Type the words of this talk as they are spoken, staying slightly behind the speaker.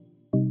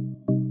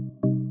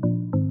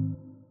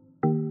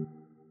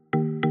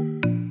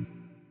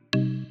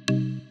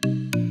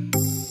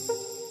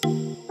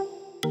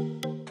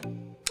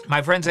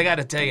My friends, I got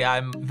to tell you,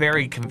 I'm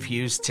very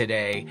confused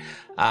today.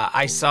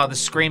 I saw the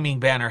screaming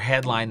banner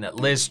headline that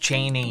Liz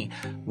Cheney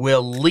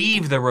will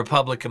leave the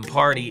Republican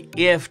Party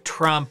if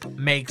Trump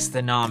makes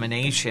the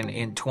nomination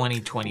in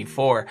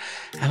 2024.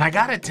 And I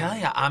got to tell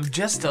you, I'm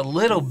just a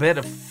little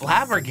bit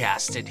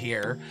flabbergasted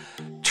here,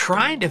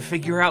 trying to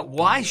figure out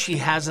why she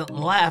hasn't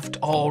left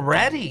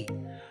already.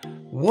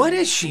 What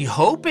is she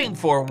hoping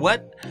for?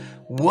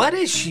 What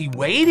is she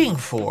waiting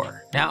for?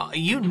 Now,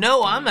 you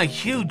know I'm a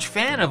huge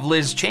fan of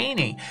Liz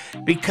Cheney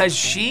because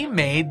she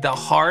made the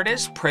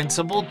hardest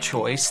principled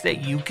choice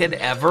that you could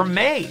ever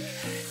make.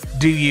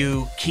 Do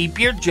you keep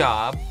your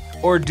job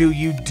or do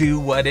you do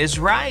what is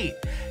right?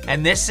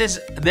 And this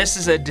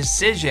is a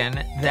decision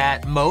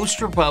that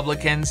most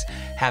Republicans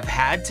have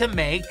had to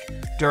make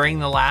during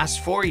the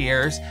last 4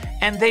 years,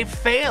 and they've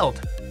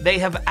failed. They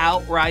have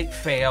outright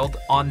failed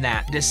on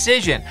that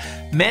decision.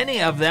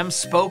 Many of them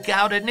spoke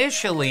out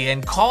initially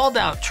and called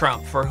out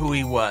Trump for who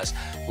he was,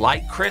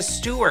 like Chris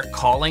Stewart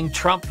calling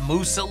Trump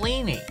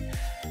Mussolini.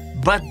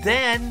 But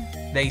then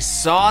they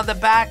saw the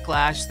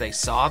backlash, they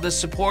saw the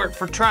support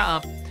for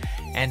Trump,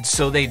 and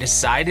so they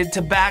decided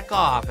to back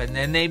off, and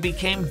then they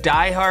became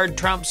diehard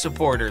Trump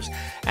supporters.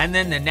 And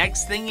then the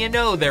next thing you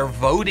know, they're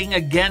voting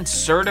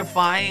against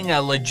certifying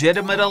a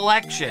legitimate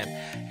election.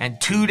 And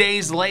 2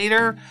 days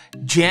later,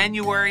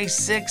 January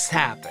 6th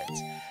happens.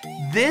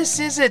 This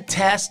is a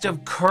test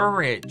of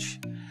courage.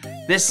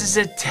 This is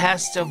a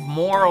test of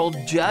moral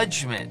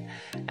judgment.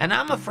 And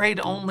I'm afraid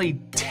only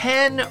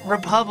 10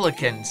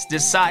 Republicans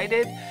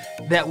decided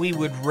that we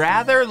would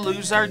rather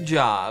lose our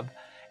job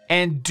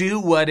and do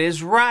what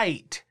is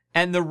right.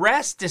 And the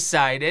rest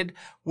decided,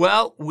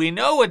 well, we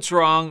know it's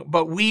wrong,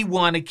 but we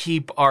want to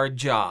keep our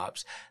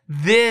jobs.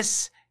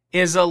 This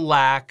is a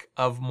lack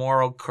of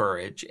moral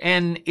courage.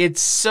 And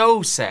it's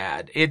so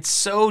sad. It's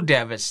so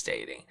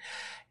devastating.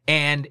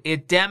 And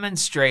it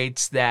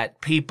demonstrates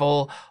that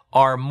people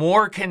are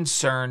more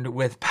concerned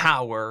with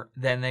power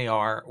than they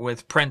are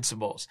with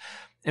principles.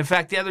 In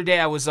fact, the other day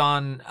I was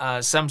on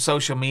some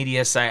social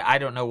media site, I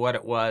don't know what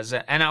it was,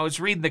 and I was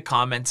reading the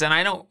comments, and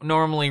I don't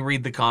normally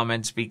read the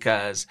comments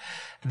because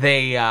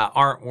they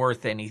aren't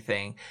worth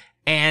anything.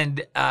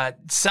 And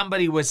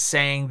somebody was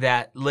saying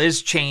that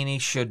Liz Cheney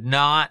should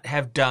not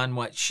have done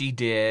what she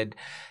did.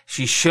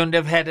 She shouldn't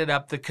have headed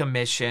up the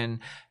commission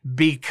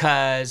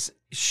because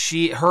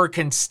her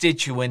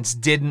constituents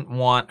didn't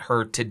want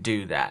her to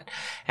do that.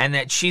 And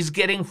that she's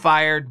getting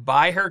fired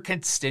by her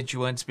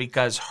constituents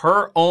because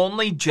her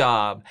only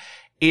job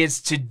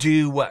is to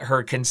do what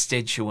her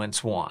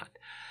constituents want.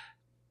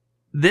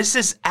 This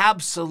is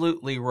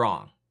absolutely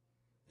wrong.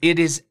 It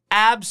is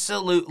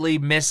absolutely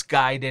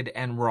misguided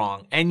and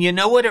wrong. And you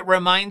know what it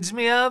reminds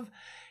me of?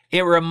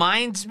 It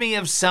reminds me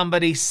of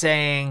somebody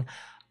saying,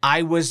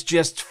 I was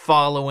just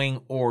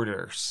following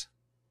orders.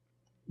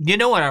 You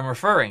know what I'm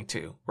referring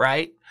to,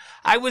 right?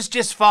 I was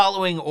just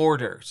following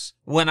orders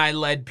when I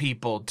led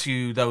people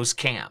to those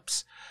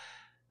camps.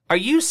 Are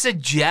you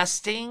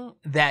suggesting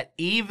that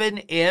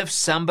even if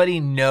somebody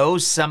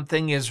knows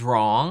something is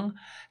wrong,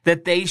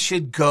 that they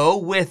should go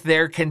with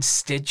their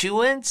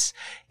constituents,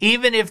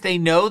 even if they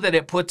know that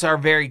it puts our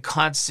very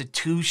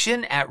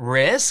Constitution at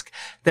risk,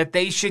 that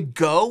they should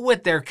go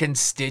with their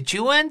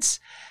constituents?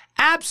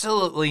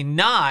 Absolutely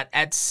not.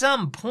 At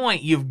some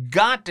point, you've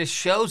got to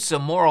show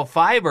some moral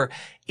fiber,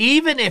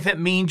 even if it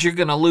means you're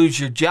going to lose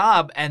your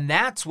job. And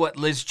that's what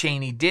Liz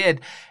Cheney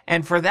did.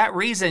 And for that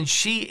reason,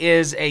 she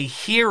is a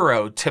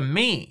hero to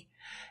me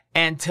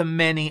and to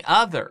many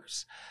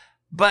others.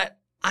 But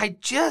I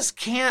just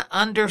can't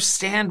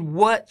understand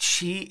what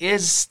she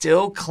is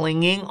still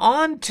clinging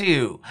on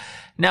to.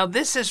 Now,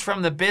 this is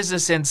from the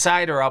Business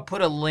Insider. I'll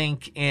put a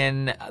link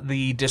in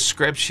the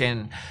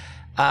description.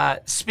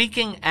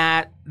 Speaking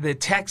at the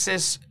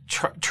Texas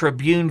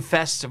Tribune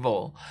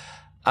Festival,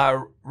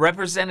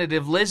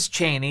 Representative Liz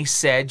Cheney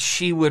said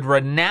she would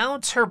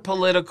renounce her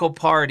political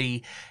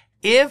party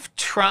if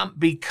Trump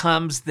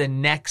becomes the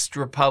next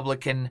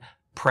Republican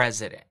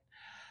president.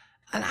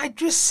 And I'm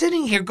just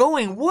sitting here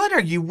going, what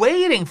are you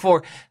waiting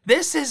for?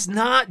 This is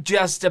not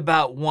just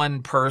about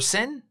one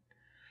person.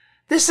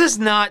 This is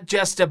not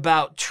just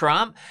about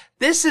Trump.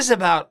 This is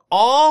about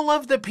all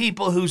of the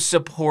people who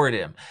support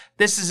him.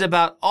 This is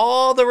about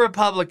all the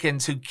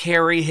Republicans who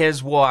carry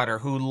his water,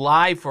 who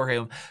lie for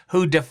him,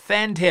 who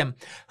defend him,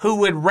 who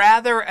would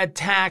rather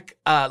attack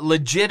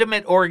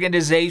legitimate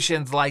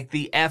organizations like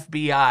the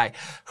FBI,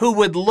 who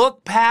would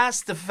look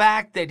past the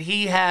fact that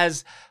he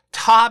has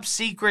top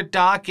secret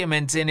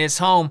documents in his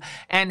home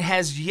and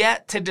has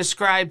yet to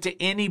describe to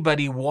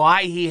anybody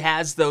why he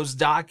has those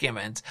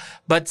documents.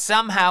 But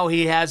somehow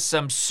he has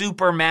some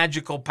super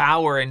magical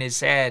power in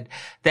his head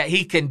that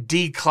he can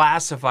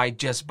declassify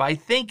just by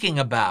thinking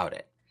about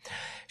it.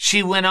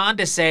 She went on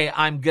to say,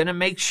 I'm going to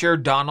make sure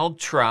Donald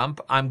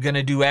Trump, I'm going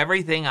to do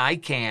everything I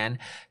can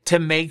to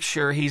make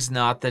sure he's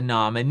not the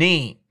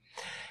nominee.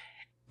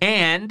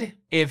 And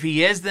if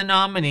he is the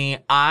nominee,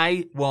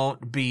 I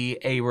won't be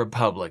a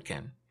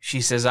Republican. She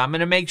says, I'm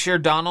going to make sure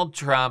Donald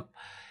Trump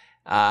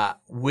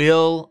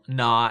will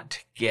not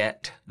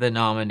get the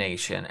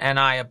nomination. And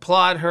I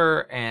applaud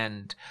her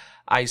and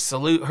I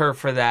salute her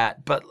for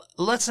that. But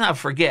let's not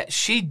forget,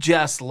 she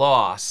just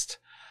lost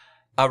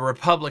a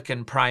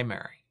Republican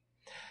primary.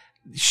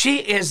 She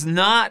is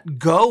not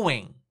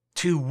going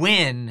to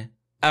win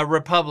a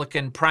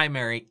Republican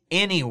primary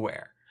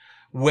anywhere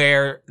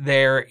where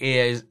there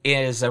is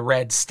a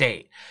red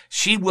state.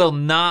 She will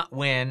not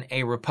win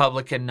a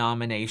Republican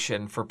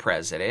nomination for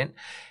president.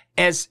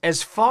 As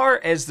far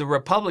as the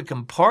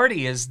Republican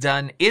Party is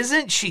done,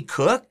 isn't she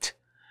cooked?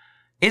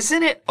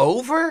 Isn't it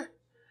over?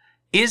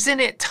 Isn't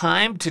it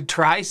time to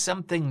try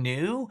something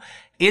new?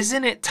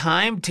 Isn't it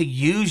time to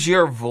use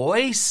your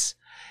voice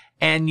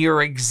and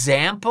your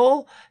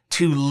example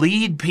to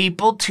lead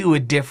people to a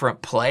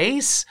different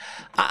place?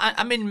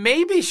 I mean,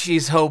 maybe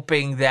she's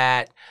hoping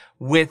that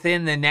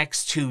within the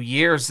next 2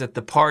 years that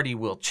the party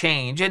will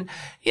change. And,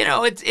 you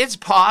know, it's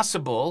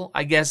possible,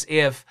 I guess,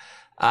 if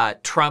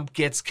Trump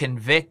gets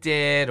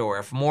convicted or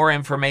if more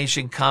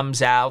information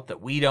comes out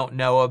that we don't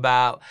know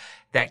about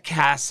that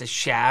casts a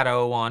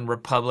shadow on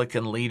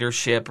Republican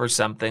leadership or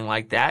something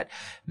like that,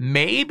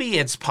 maybe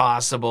it's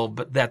possible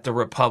that the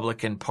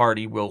Republican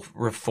Party will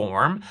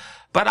reform.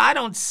 But I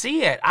don't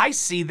see it. I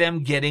see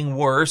them getting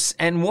worse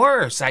and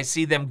worse. I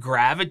see them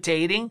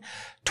gravitating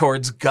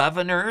towards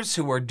governors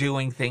who are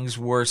doing things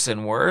worse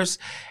and worse.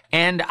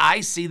 And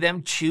I see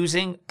them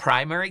choosing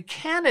primary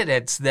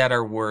candidates that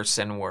are worse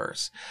and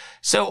worse.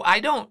 So I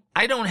don't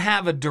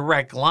have a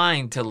direct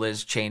line to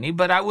Liz Cheney,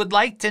 but I would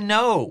like to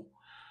know,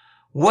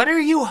 what are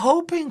you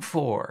hoping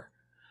for?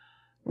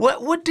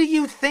 What do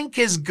you think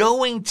is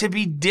going to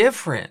be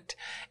different?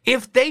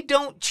 If they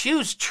don't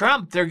choose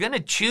Trump, they're going to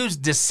choose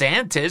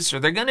DeSantis or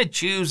they're going to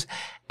choose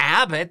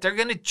Abbott. They're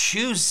going to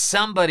choose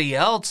somebody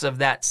else of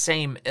that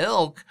same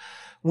ilk.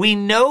 We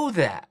know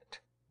that.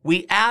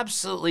 We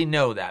absolutely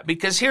know that,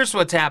 because here's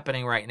what's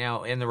happening right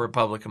now in the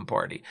Republican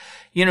Party.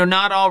 You know,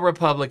 not all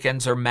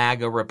Republicans are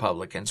MAGA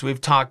Republicans. We've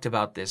talked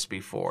about this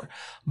before.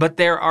 But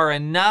there are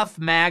enough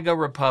MAGA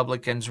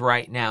Republicans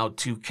right now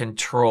to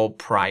control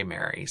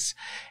primaries.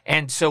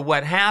 And so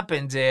what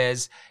happens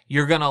is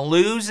you're going to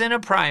lose in a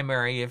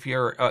primary if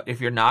you're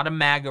not a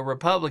MAGA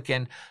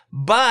Republican,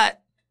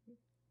 but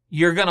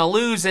you're going to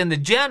lose in the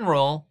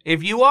general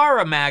if you are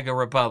a MAGA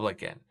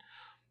Republican.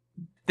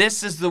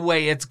 This is the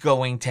way it's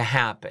going to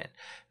happen,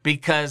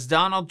 because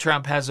Donald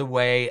Trump has a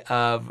way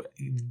of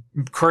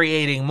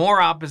creating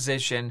more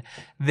opposition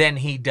than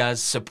he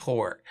does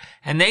support.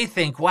 And they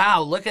think,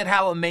 wow, look at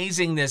how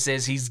amazing this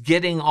is. He's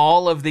getting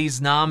all of these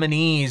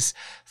nominees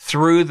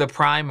through the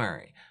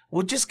primary.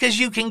 Well, just because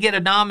you can get a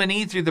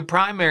nominee through the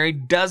primary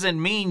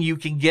doesn't mean you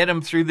can get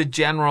them through the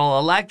general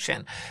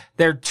election.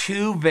 They're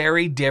two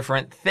very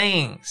different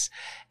things.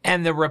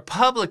 And the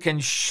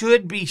Republicans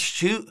should be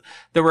choosing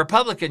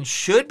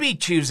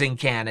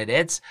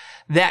candidates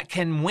that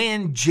can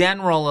win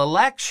general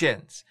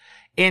elections.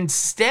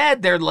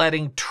 Instead, they're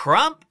letting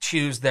Trump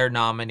choose their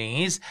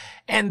nominees,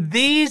 and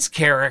these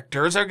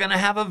characters are going to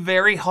have a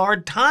very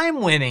hard time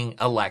winning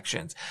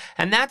elections.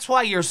 And that's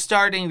why you're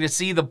starting to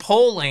see the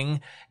polling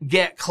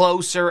get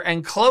closer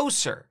and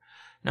closer.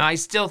 Now, I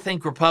still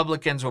think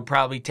Republicans will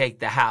probably take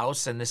the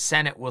House and the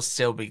Senate will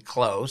still be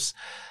close,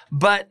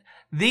 but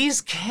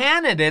these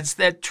candidates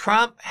that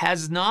Trump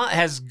has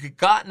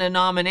gotten a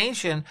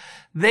nomination,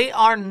 they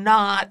are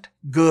not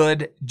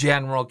good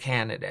general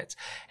candidates.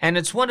 And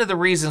it's one of the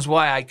reasons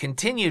why I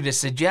continue to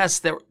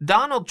suggest that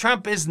Donald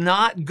Trump is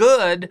not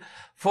good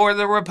for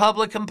the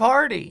Republican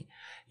Party.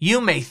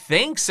 You may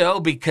think so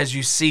because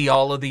you see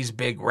all of these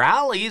big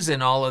rallies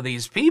and all of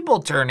these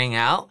people turning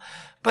out,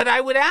 but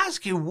I would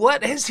ask you,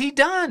 what has he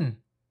done?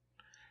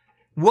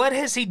 What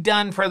has he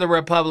done for the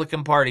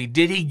Republican Party?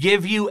 Did he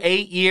give you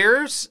 8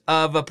 years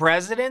of a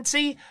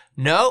presidency?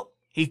 No,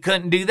 he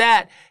couldn't do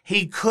that.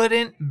 He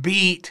couldn't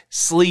beat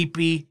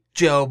sleepy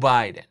Joe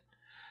Biden.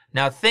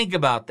 Now think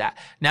about that.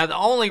 Now the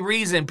only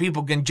reason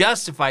people can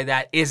justify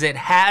that is it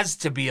has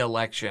to be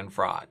election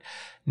fraud.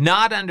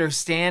 Not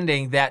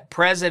understanding that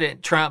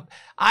President Trump,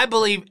 I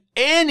believe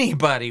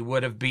anybody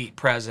would have beat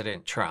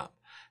President Trump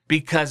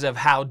because of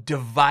how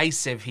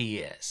divisive he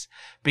is,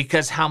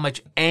 because how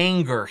much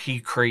anger he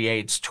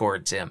creates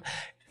towards him.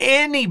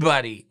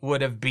 Anybody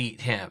would have beat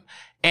him.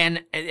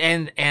 And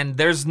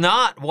there's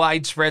not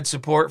widespread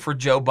support for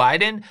Joe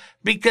Biden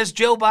because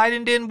Joe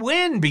Biden didn't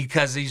win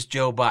because he's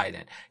Joe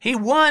Biden. He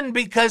won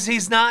because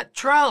he's not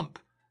Trump.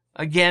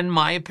 Again,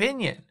 my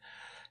opinion.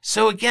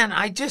 So again,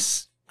 I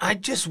just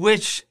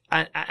wish,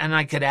 and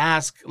I could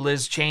ask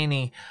Liz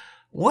Cheney,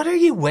 what are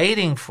you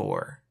waiting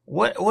for?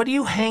 What are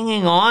you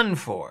hanging on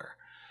for?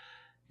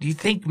 Do you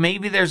think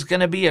maybe there's going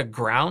to be a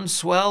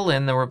groundswell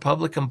in the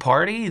Republican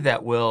Party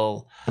that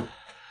will,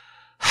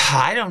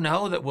 I don't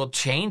know, that will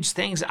change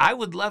things? I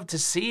would love to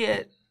see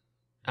it.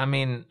 I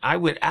mean, I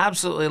would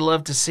absolutely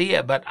love to see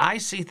it, but I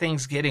see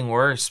things getting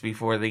worse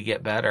before they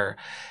get better.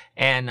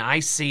 And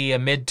I see a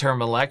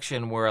midterm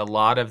election where a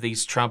lot of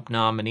these Trump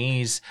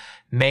nominees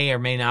may or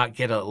may not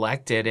get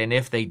elected. And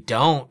if they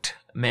don't,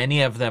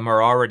 Many of them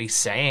are already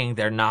saying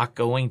they're not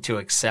going to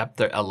accept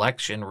the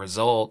election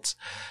results.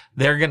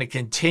 They're going to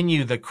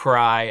continue the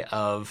cry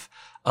of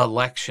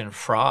election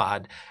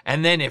fraud.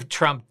 And then if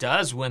Trump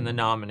does win the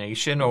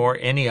nomination, or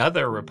any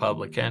other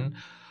Republican,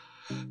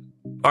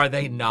 are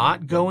they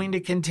not going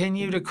to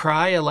continue to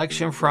cry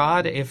election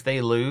fraud if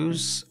they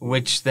lose,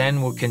 which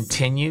then will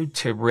continue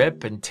to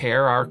rip and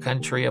tear our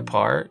country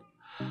apart?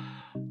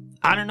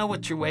 I don't know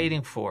what you're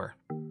waiting for,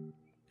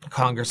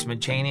 Congressman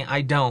Cheney.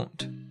 I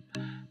don't.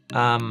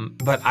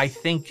 But I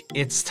think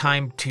it's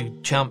time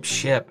to jump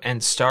ship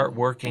and start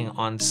working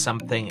on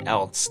something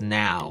else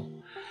now.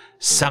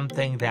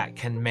 Something that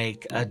can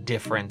make a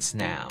difference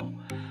now.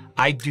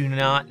 I do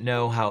not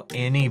know how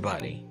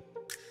anybody,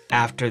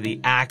 after the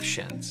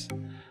actions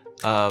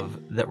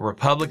of the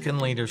Republican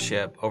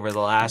leadership over the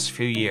last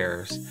few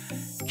years,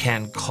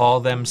 can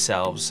call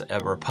themselves a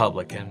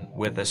Republican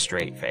with a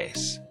straight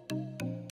face.